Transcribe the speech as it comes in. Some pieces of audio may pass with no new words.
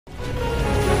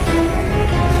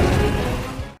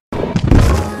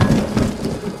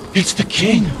It's the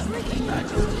king.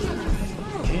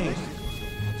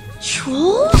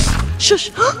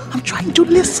 Shush, I'm trying to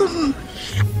listen.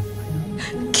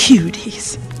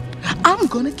 Cuties, I'm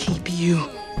gonna keep you.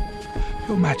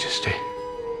 Your Majesty.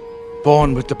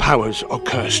 Born with the powers or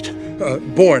cursed?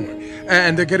 Born,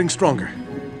 and they're getting stronger.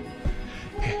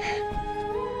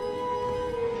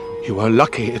 You are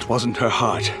lucky it wasn't her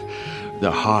heart.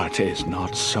 The heart is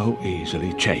not so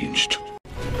easily changed.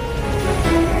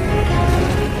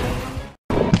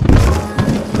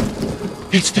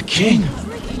 It's the king.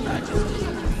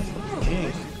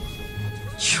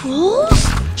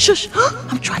 Shush,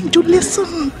 I'm trying to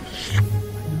listen.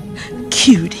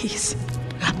 Cuties,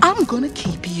 I'm gonna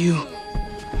keep you.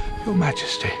 Your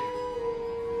Majesty.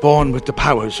 Born with the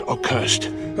powers or cursed?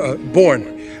 Born,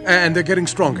 and they're getting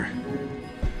stronger.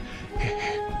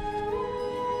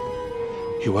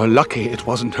 You are lucky it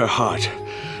wasn't her heart.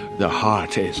 The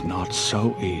heart is not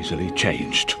so easily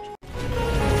changed.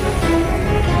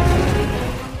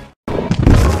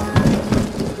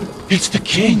 It's the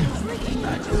king.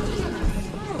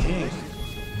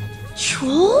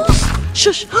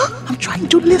 Shush, I'm trying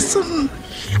to listen.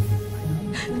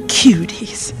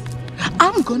 Cuties,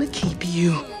 I'm gonna keep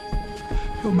you.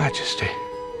 Your Majesty.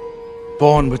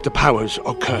 Born with the powers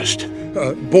or cursed?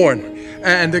 Born,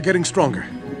 and they're getting stronger.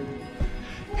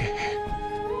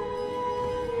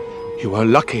 You are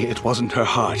lucky it wasn't her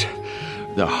heart.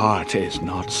 The heart is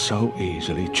not so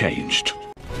easily changed.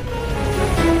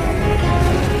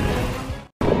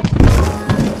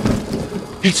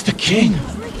 It's the king.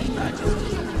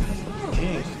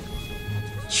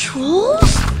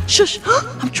 Shush,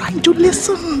 I'm trying to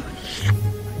listen.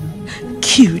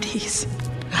 Cuties,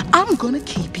 I'm gonna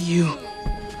keep you.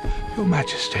 Your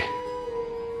Majesty.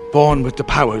 Born with the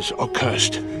powers or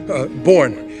cursed?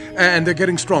 Born, and they're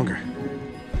getting stronger.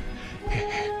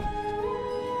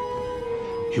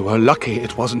 You are lucky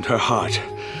it wasn't her heart.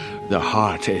 The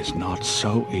heart is not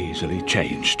so easily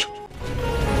changed.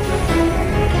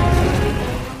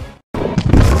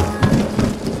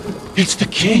 It's the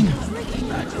king.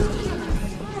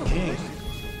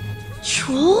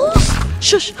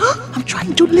 Shush, I'm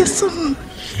trying to listen.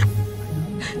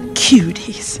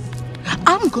 Cuties,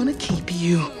 I'm gonna keep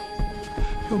you.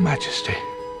 Your Majesty.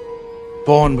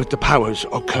 Born with the powers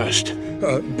or cursed?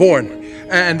 Born,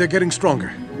 and they're getting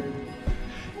stronger.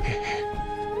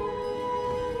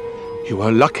 You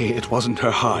are lucky it wasn't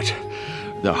her heart.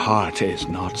 The heart is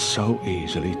not so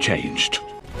easily changed.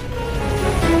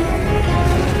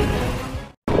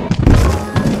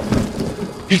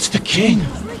 It's the king.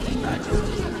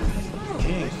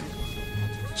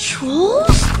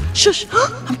 Shush,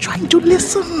 I'm trying to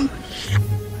listen.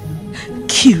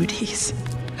 Cuties,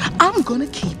 I'm gonna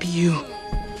keep you.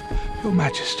 Your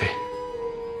Majesty.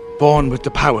 Born with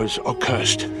the powers or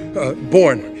cursed?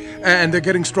 Born, and they're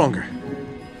getting stronger.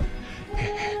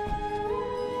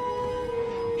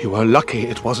 You are lucky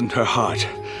it wasn't her heart.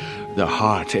 The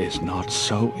heart is not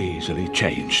so easily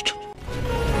changed.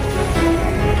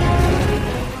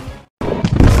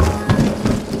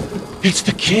 It's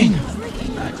the king.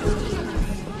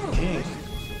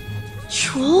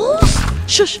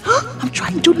 Shush, I'm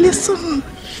trying to listen.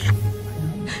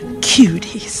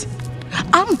 Cuties,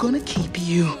 I'm gonna keep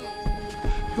you.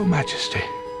 Your Majesty.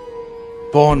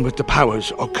 Born with the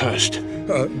powers or cursed?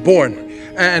 Born,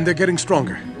 and they're getting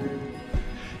stronger.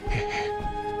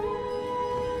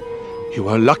 You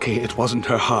are lucky it wasn't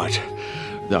her heart.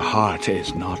 The heart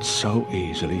is not so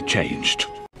easily changed.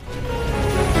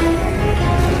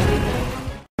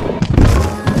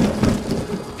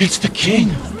 It's the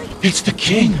king. It's the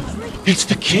king. It's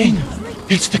the king.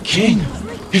 It's the king.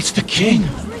 It's the king.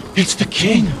 It's the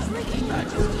king.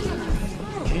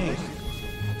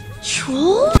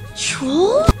 Shush,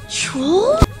 shush,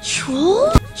 shush,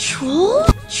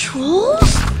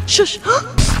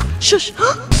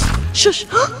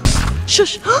 shush,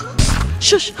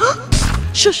 shush,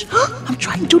 shush, I'm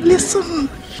trying to listen.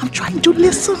 I'm trying to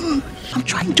listen. I'm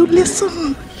trying to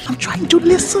listen. I'm trying to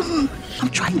listen. I'm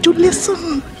trying to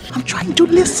listen. I'm trying to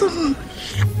listen.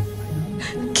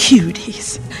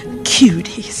 Cuties,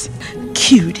 cuties,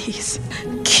 cuties,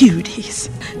 cuties,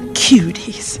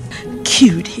 cuties,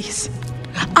 cuties.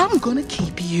 I'm gonna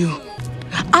keep you.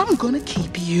 I'm gonna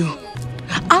keep you.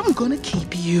 I'm gonna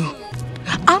keep you.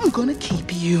 I'm gonna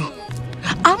keep you.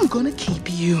 I'm gonna keep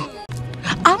you.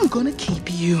 I'm gonna keep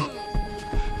you.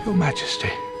 Your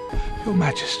Majesty. Your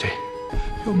Majesty.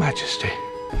 Your Majesty.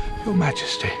 Your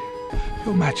Majesty.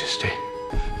 Your Majesty.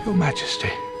 Your Majesty.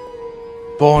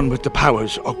 Born with the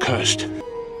powers or cursed?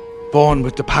 Born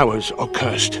with the powers or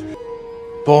cursed?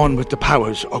 Born with the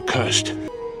powers or cursed?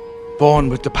 Born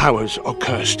with the powers or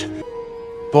cursed?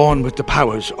 Born with the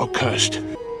powers or cursed.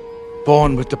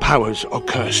 Born with the powers or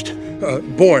cursed.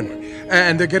 Born,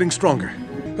 and they're getting stronger.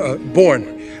 Born,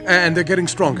 and they're getting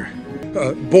stronger.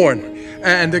 Born,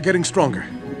 and they're getting stronger.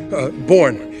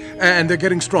 Born, and they're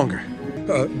getting stronger.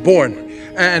 Born,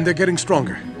 and they're getting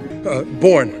stronger.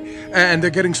 Born, and they're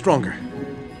getting stronger.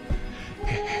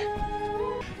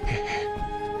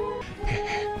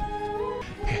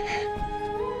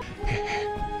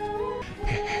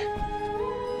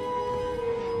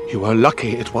 You are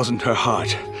lucky it wasn't her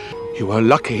heart. You are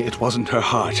lucky it wasn't her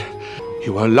heart.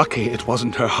 You are lucky it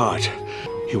wasn't her heart.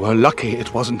 You are lucky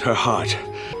it wasn't her heart.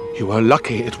 You are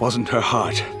lucky it wasn't her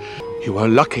heart. You are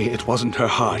lucky it wasn't her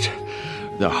heart.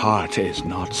 The heart is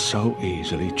not so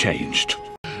easily changed.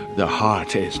 The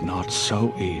heart is not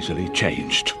so easily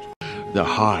changed. The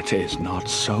heart is not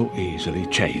so easily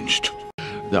changed.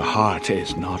 The heart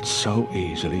is not so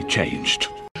easily changed.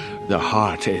 The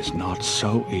heart is not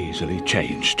so easily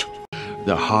changed.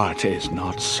 The heart is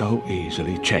not so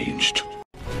easily changed.